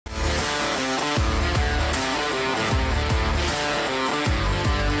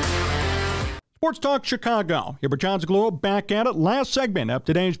Sports Talk Chicago. Here with Jon Zaghloul, back at it. Last segment of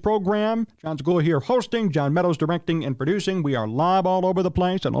today's program. Jon Zaghloul here hosting, John Meadows directing and producing. We are live all over the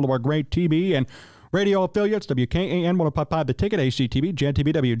place on all of our great TV and radio affiliates. WKAN 105.5 The Ticket, ACTV,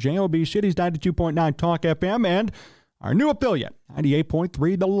 JTV, WJOB, Cities 92.9 Talk FM, and our new affiliate,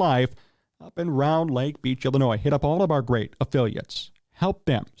 98.3 The Life, up in Round Lake Beach, Illinois. Hit up all of our great affiliates. Help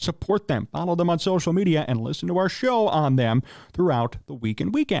them, support them, follow them on social media, and listen to our show on them throughout the week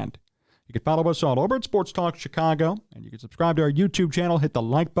and weekend. You can follow us all over at Sports Talk Chicago, and you can subscribe to our YouTube channel, hit the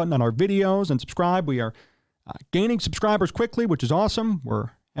like button on our videos, and subscribe. We are gaining subscribers quickly, which is awesome. We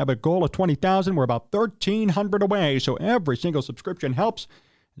have a goal of 20,000. We're about 1,300 away, so every single subscription helps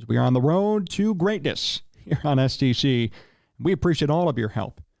as we are on the road to greatness here on STC. We appreciate all of your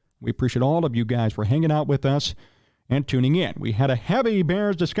help. We appreciate all of you guys for hanging out with us and tuning in. We had a heavy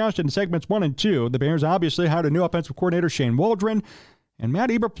Bears discussion in segments 1 and 2. The Bears obviously hired a new offensive coordinator, Shane Waldron, and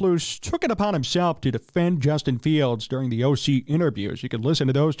Matt Eberflus took it upon himself to defend Justin Fields during the OC interviews. You can listen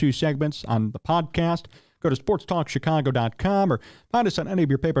to those two segments on the podcast. Go to sportstalkchicago.com or find us on any of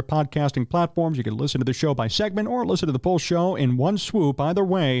your favorite podcasting platforms. You can listen to the show by segment or listen to the full show in one swoop. Either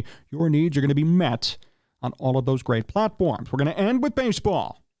way, your needs are going to be met on all of those great platforms. We're going to end with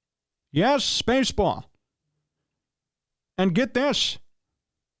baseball. Yes, baseball. And get this.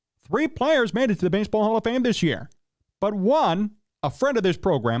 3 players made it to the Baseball Hall of Fame this year. But one, a friend of this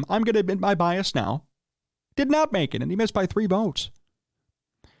program, I'm going to admit my bias now, did not make it, and he missed by 3 votes.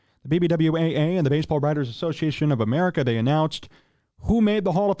 The BBWAA and the Baseball Writers Association of America, they announced who made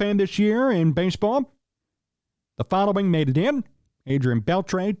the Hall of Fame this year in baseball. The following made it in: Adrian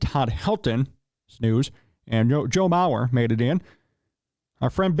Beltre, Todd Helton, snooze, and Joe Mauer made it in.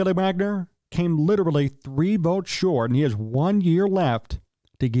 Our friend Billy Wagner came literally 3 votes short, and he has 1 year left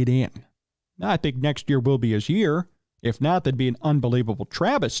to get in. Now, I think next year will be his year. If not, that'd be an unbelievable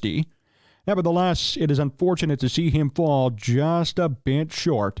travesty. Nevertheless, it is unfortunate to see him fall just a bit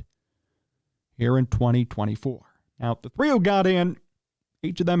short here in 2024. Now, the 3 who got in,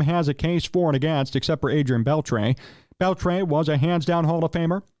 each of them has a case for and against, except for Adrian Beltre. Beltre was a hands-down Hall of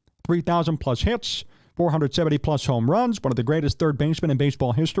Famer, 3,000-plus hits, 470-plus home runs, one of the greatest third basemen in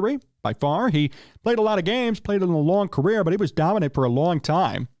baseball history, by far. He played a lot of games, played in a long career, but he was dominant for a long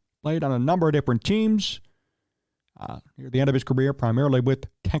time. Played on a number of different teams. Near the end of his career, primarily with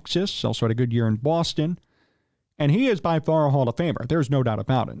Texas, also had a good year in Boston. And he is by far a Hall of Famer. There's no doubt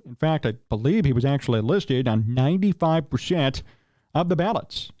about it. In fact, I believe he was actually listed on 95% of the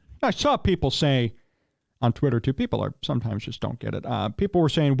ballots. I saw people say on Twitter, too, people are sometimes just don't get it. People were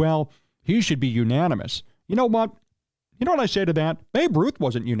saying, well, he should be unanimous. You know what? You know what I say to that? Babe Ruth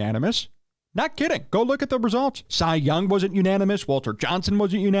wasn't unanimous. Not kidding. Go look at the results. Cy Young wasn't unanimous. Walter Johnson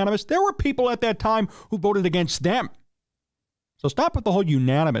wasn't unanimous. There were people at that time who voted against them. So stop with the whole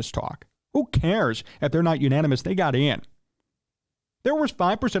unanimous talk. Who cares if they're not unanimous? They got in. There was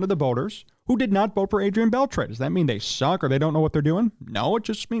 5% of the voters who did not vote for Adrian Beltre. Does that mean they suck or they don't know what they're doing? No, it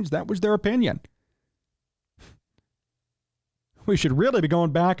just means that was their opinion. We should really be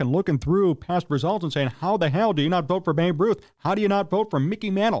going back and looking through past results and saying, how the hell do you not vote for Babe Ruth? How do you not vote for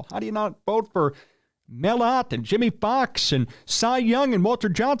Mickey Mantle? How do you not vote for Mel Ott and Jimmy Fox and Cy Young and Walter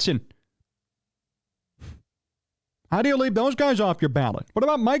Johnson? How do you leave those guys off your ballot? What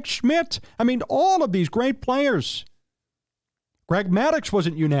about Mike Schmidt? I mean, all of these great players. Greg Maddux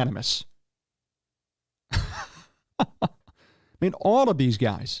wasn't unanimous. I mean, all of these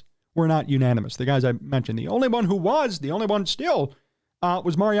guys were not unanimous. The guys I mentioned. The only one who was, the only one still,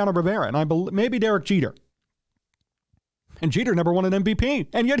 was Mariano Rivera, and I believe maybe Derek Jeter. And Jeter never won an MVP,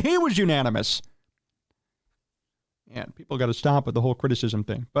 and yet he was unanimous. And people got to stop with the whole criticism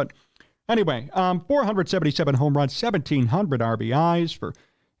thing. But anyway, 477 home runs, 1,700 RBIs for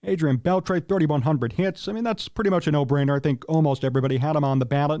Adrian Beltre, 3,100 hits. I mean, that's pretty much a no-brainer. I think almost everybody had him on the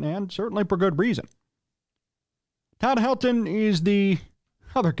ballot, and certainly for good reason. Todd Helton is the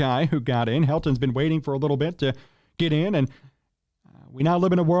other guy who got in. Helton's been waiting for a little bit to get in, and we now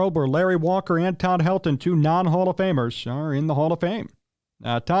live in a world where Larry Walker and Todd Helton, 2 non-Hall of Famers, are in the Hall of Fame.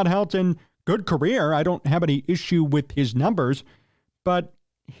 Todd Helton, good career. I don't have any issue with his numbers, but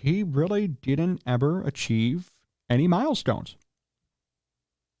he really didn't ever achieve any milestones.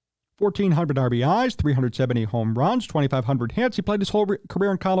 1,400 RBIs, 370 home runs, 2,500 hits. He played his whole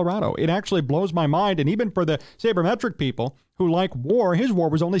career in Colorado. It actually blows my mind, and even for the sabermetric people who like WAR, his WAR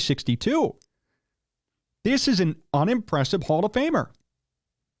was only 62. This is an unimpressive Hall of Famer.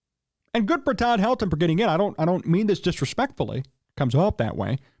 And good for Todd Helton for getting in. I don't mean this disrespectfully. It comes off that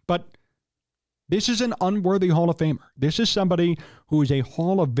way. But this is an unworthy Hall of Famer. This is somebody who is a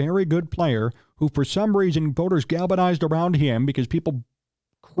Hall of very good player who, for some reason, voters galvanized around him because people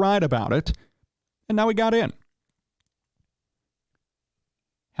cried about it. And now he got in.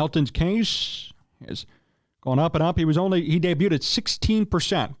 Helton's case has gone up and up. He debuted at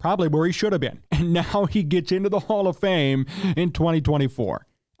 16%, probably where he should have been. And now he gets into the Hall of Fame in 2024.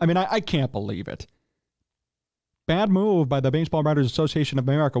 I mean, I can't believe it. Bad move by the Baseball Writers Association of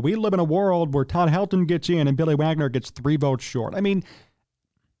America. We live in a world where Todd Helton gets in and Billy Wagner gets 3 votes short. I mean,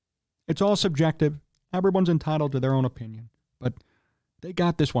 it's all subjective. Everyone's entitled to their own opinion. But they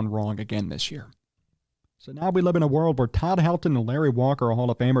got this one wrong again this year. So now we live in a world where Todd Helton and Larry Walker are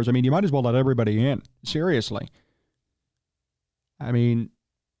Hall of Famers. I mean, you might as well let everybody in. Seriously. I mean,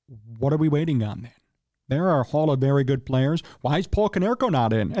 what are we waiting on then? There are a Hall of very good players. Why is Paul Konerko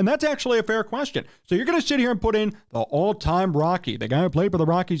not in? And that's actually a fair question. So you're going to sit here and put in the all-time Rocky, the guy who played for the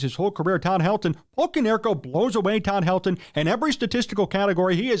Rockies his whole career, Todd Helton. Paul Konerko blows away Todd Helton in every statistical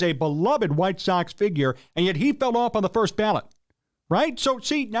category. He is a beloved White Sox figure, and yet he fell off on the first ballot. Right? So,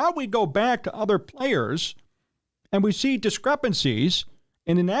 see, now we go back to other players, and we see discrepancies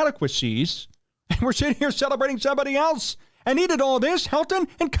and inadequacies, and we're sitting here celebrating somebody else. And he did all this, Helton,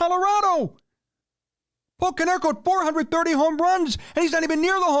 in Colorado. Paul Konerko had 430 home runs, and he's not even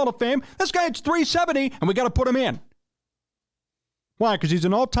near the Hall of Fame. This guy had 370, and we got to put him in. Why? Because he's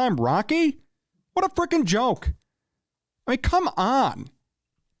an all-time Rocky? What a freaking joke. I mean, come on.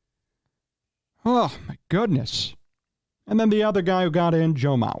 Oh, my goodness. And then the other guy who got in,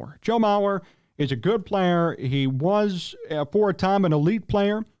 Joe Mauer. Joe Mauer is a good player. He was, for a time, an elite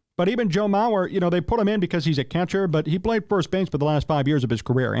player. But even Joe Mauer, you know, they put him in because he's a catcher, but he played first base for the last 5 years of his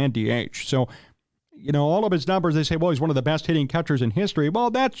career and DH. So, you know, all of his numbers, they say, well, he's one of the best hitting catchers in history. Well,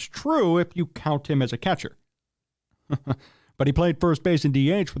 that's true if you count him as a catcher. But he played first base and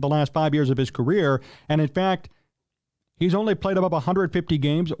DH for the last 5 years of his career. And in fact, he's only played above 150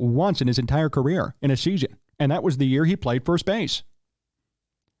 games once in his entire career in a season. And that was the year he played first base.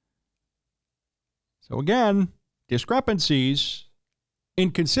 So again, discrepancies,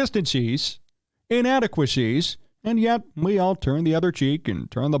 inconsistencies, inadequacies, and yet we all turn the other cheek and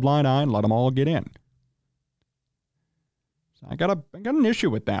turn the blind eye and let them all get in. So I got an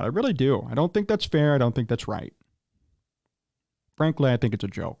issue with that. I really do. I don't think that's fair. I don't think that's right. Frankly, I think it's a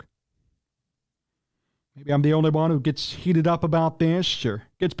joke. Maybe I'm the only one who gets heated up about this or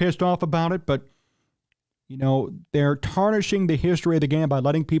gets pissed off about it, but you know, they're tarnishing the history of the game by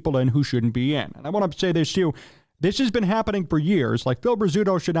letting people in who shouldn't be in. And I want to say this too. This has been happening for years. Like Phil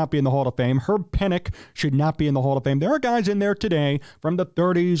Rizzuto should not be in the Hall of Fame. Herb Pennock should not be in the Hall of Fame. There are guys in there today from the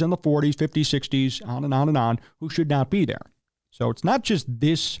 30s and the 40s, 50s, 60s, on and on and on, who should not be there. So it's not just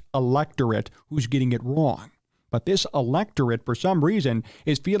this electorate who's getting it wrong. But this electorate, for some reason,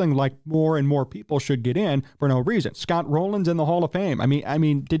 is feeling like more and more people should get in for no reason. Scott Rowland's in the Hall of Fame. I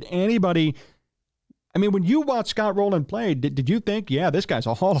mean, did anybody... I mean, when you watch Scott Rowland play, did you think, yeah, this guy's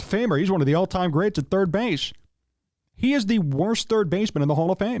a Hall of Famer. He's one of the all-time greats at third base. He is the worst third baseman in the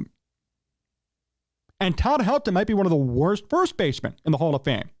Hall of Fame. And Todd Helton might be one of the worst first basemen in the Hall of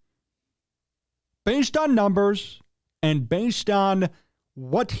Fame. Based on numbers and based on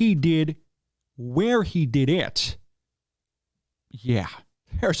what he did, where he did it, yeah,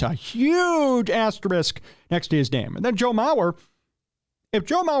 there's a huge asterisk next to his name. And then Joe Mauer. If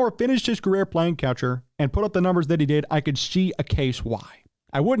Joe Mauer finished his career playing catcher and put up the numbers that he did, I could see a case why.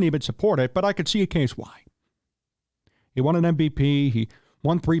 I wouldn't even support it, but I could see a case why. He won an MVP. He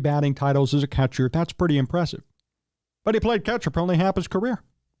won 3 batting titles as a catcher. That's pretty impressive. But he played catcher for only half his career.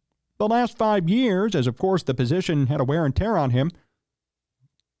 The last 5 years, as of course the position had a wear and tear on him,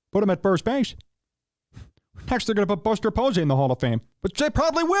 put him at first base. Next, they're going to put Buster Posey in the Hall of Fame, which they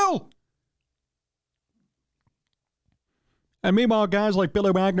probably will. And meanwhile, guys like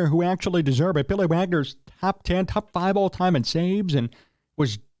Billy Wagner who actually deserve it. Billy Wagner's top 10, top 5 all-time in saves and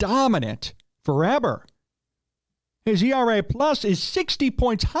was dominant forever. His ERA plus is 60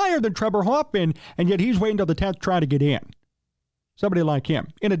 points higher than Trevor Hoffman, and yet he's waiting till the 10th try to get in. Somebody like him.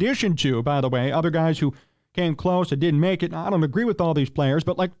 In addition to, by the way, other guys who came close and didn't make it. Now, I don't agree with all these players,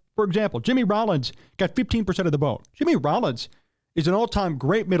 but like, for example, Jimmy Rollins got 15% of the vote. Jimmy Rollins is an all-time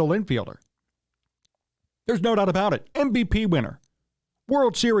great middle infielder. There's no doubt about it. MVP winner,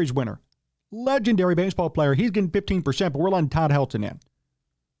 World Series winner, legendary baseball player. He's getting 15%, but we're letting Todd Helton in.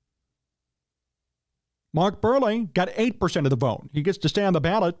 Mark Burley got 8% of the vote. He gets to stay on the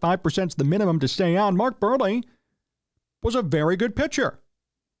ballot. 5% is the minimum to stay on. Mark Burley was a very good pitcher.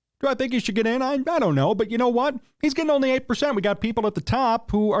 Do I think he should get in? I don't know, but you know what? He's getting only 8%. We got people at the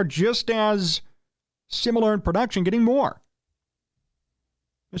top who are just as similar in production getting more.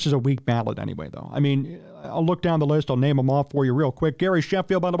 This is a weak ballot anyway, though. I mean, I'll look down the list. I'll name them off for you real quick. Gary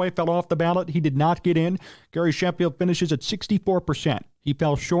Sheffield, by the way, fell off the ballot. He did not get in. Gary Sheffield finishes at 64%. He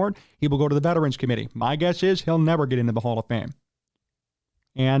fell short. He will go to the Veterans Committee. My guess is he'll never get into the Hall of Fame.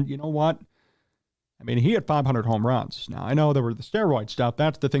 And you know what? I mean, he had 500 home runs. Now, I know there were the steroid stuff.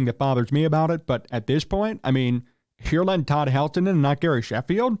 That's the thing that bothers me about it. But at this point, I mean, you're letting Todd Helton in and not Gary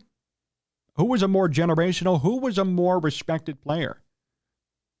Sheffield? Who was a more generational? Who was a more respected player?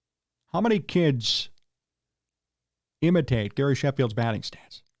 How many kids imitate Gary Sheffield's batting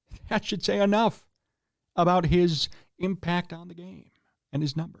stance? That should say enough about his impact on the game and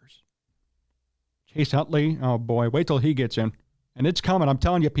his numbers. Chase Utley, oh boy, wait till he gets in. And it's coming. I'm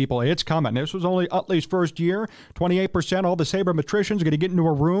telling you, people, it's coming. This was only Utley's first year. 28%. All the sabermetricians are going to get into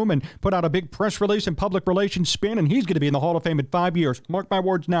a room and put out a big press release and public relations spin, and he's going to be in the Hall of Fame in 5 years. Mark my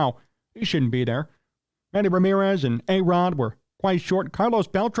words now. He shouldn't be there. Randy Ramirez and A-Rod were quite short. Carlos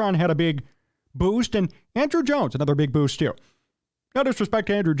Beltran had a big boost, and Andrew Jones, another big boost too. No disrespect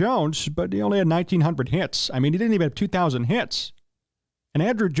to Andrew Jones, but he only had 1,900 hits. I mean, he didn't even have 2,000 hits. And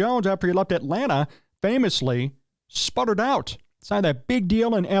Andrew Jones, after he left Atlanta, famously sputtered out. Signed that big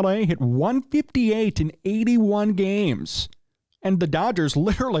deal in L.A., hit 158 in 81 games. And the Dodgers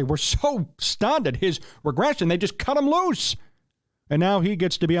literally were so stunned at his regression, they just cut him loose. And now he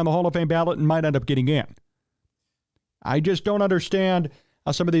gets to be on the Hall of Fame ballot and might end up getting in. I just don't understand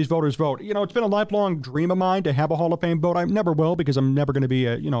how some of these voters vote. You know, it's been a lifelong dream of mine to have a Hall of Fame vote. I never will because I'm never going to be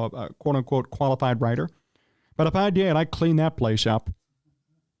a quote-unquote qualified writer. But if I did, I'd clean that place up.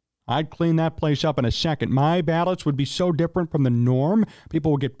 I'd clean that place up in a second. My ballots would be so different from the norm,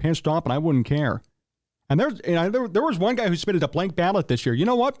 people would get pissed off and I wouldn't care. And there was one guy who submitted a blank ballot this year. You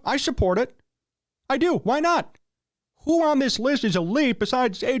know what? I support it. I do. Why not? Who on this list is elite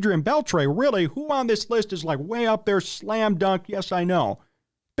besides Adrian Beltre? Really, who on this list is like way up there, slam dunk? Yes, I know.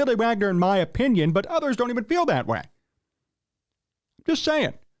 Billy Wagner, in my opinion, but others don't even feel that way. Just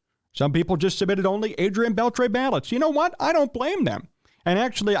saying. Some people just submitted only Adrian Beltre ballots. You know what? I don't blame them. And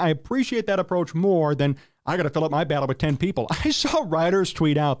actually, I appreciate that approach more than I got to fill up my ballot with 10 people. I saw writers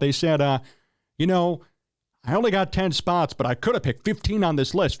tweet out. They said, I only got 10 spots, but I could have picked 15 on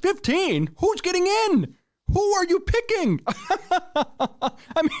this list. 15? Who's getting in? Who are you picking?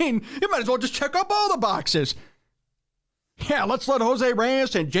 I mean, you might as well just check up all the boxes. Yeah, let's let Jose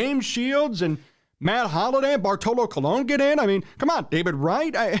Reyes and James Shields and Matt Holliday and Bartolo Colon get in. I mean, come on, David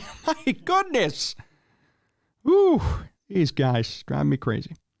Wright. My goodness. Ooh, these guys drive me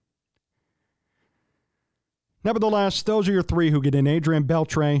crazy. Nevertheless, those are your three who get in: Adrian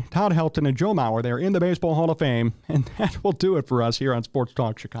Beltre, Todd Helton, and Joe Mauer. They're in the Baseball Hall of Fame, and that will do it for us here on Sports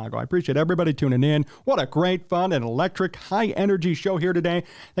Talk Chicago. I appreciate everybody tuning in. What a great, fun, and electric, high-energy show here today.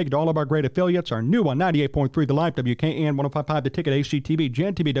 Thank you to all of our great affiliates. Our new one, 98.3 The Life, WKN, 105.5 The Ticket, HCTV,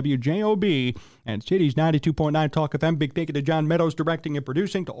 Gen TV, WJOB, and Cities 92.9 Talk FM. Big thank you to John Meadows, directing and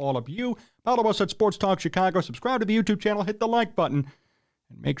producing. To all of you, follow us at Sports Talk Chicago. Subscribe to the YouTube channel. Hit the like button.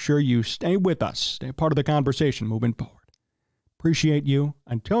 And make sure you stay with us. Stay part of the conversation moving forward. Appreciate you.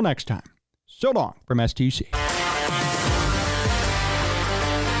 Until next time, so long from STC.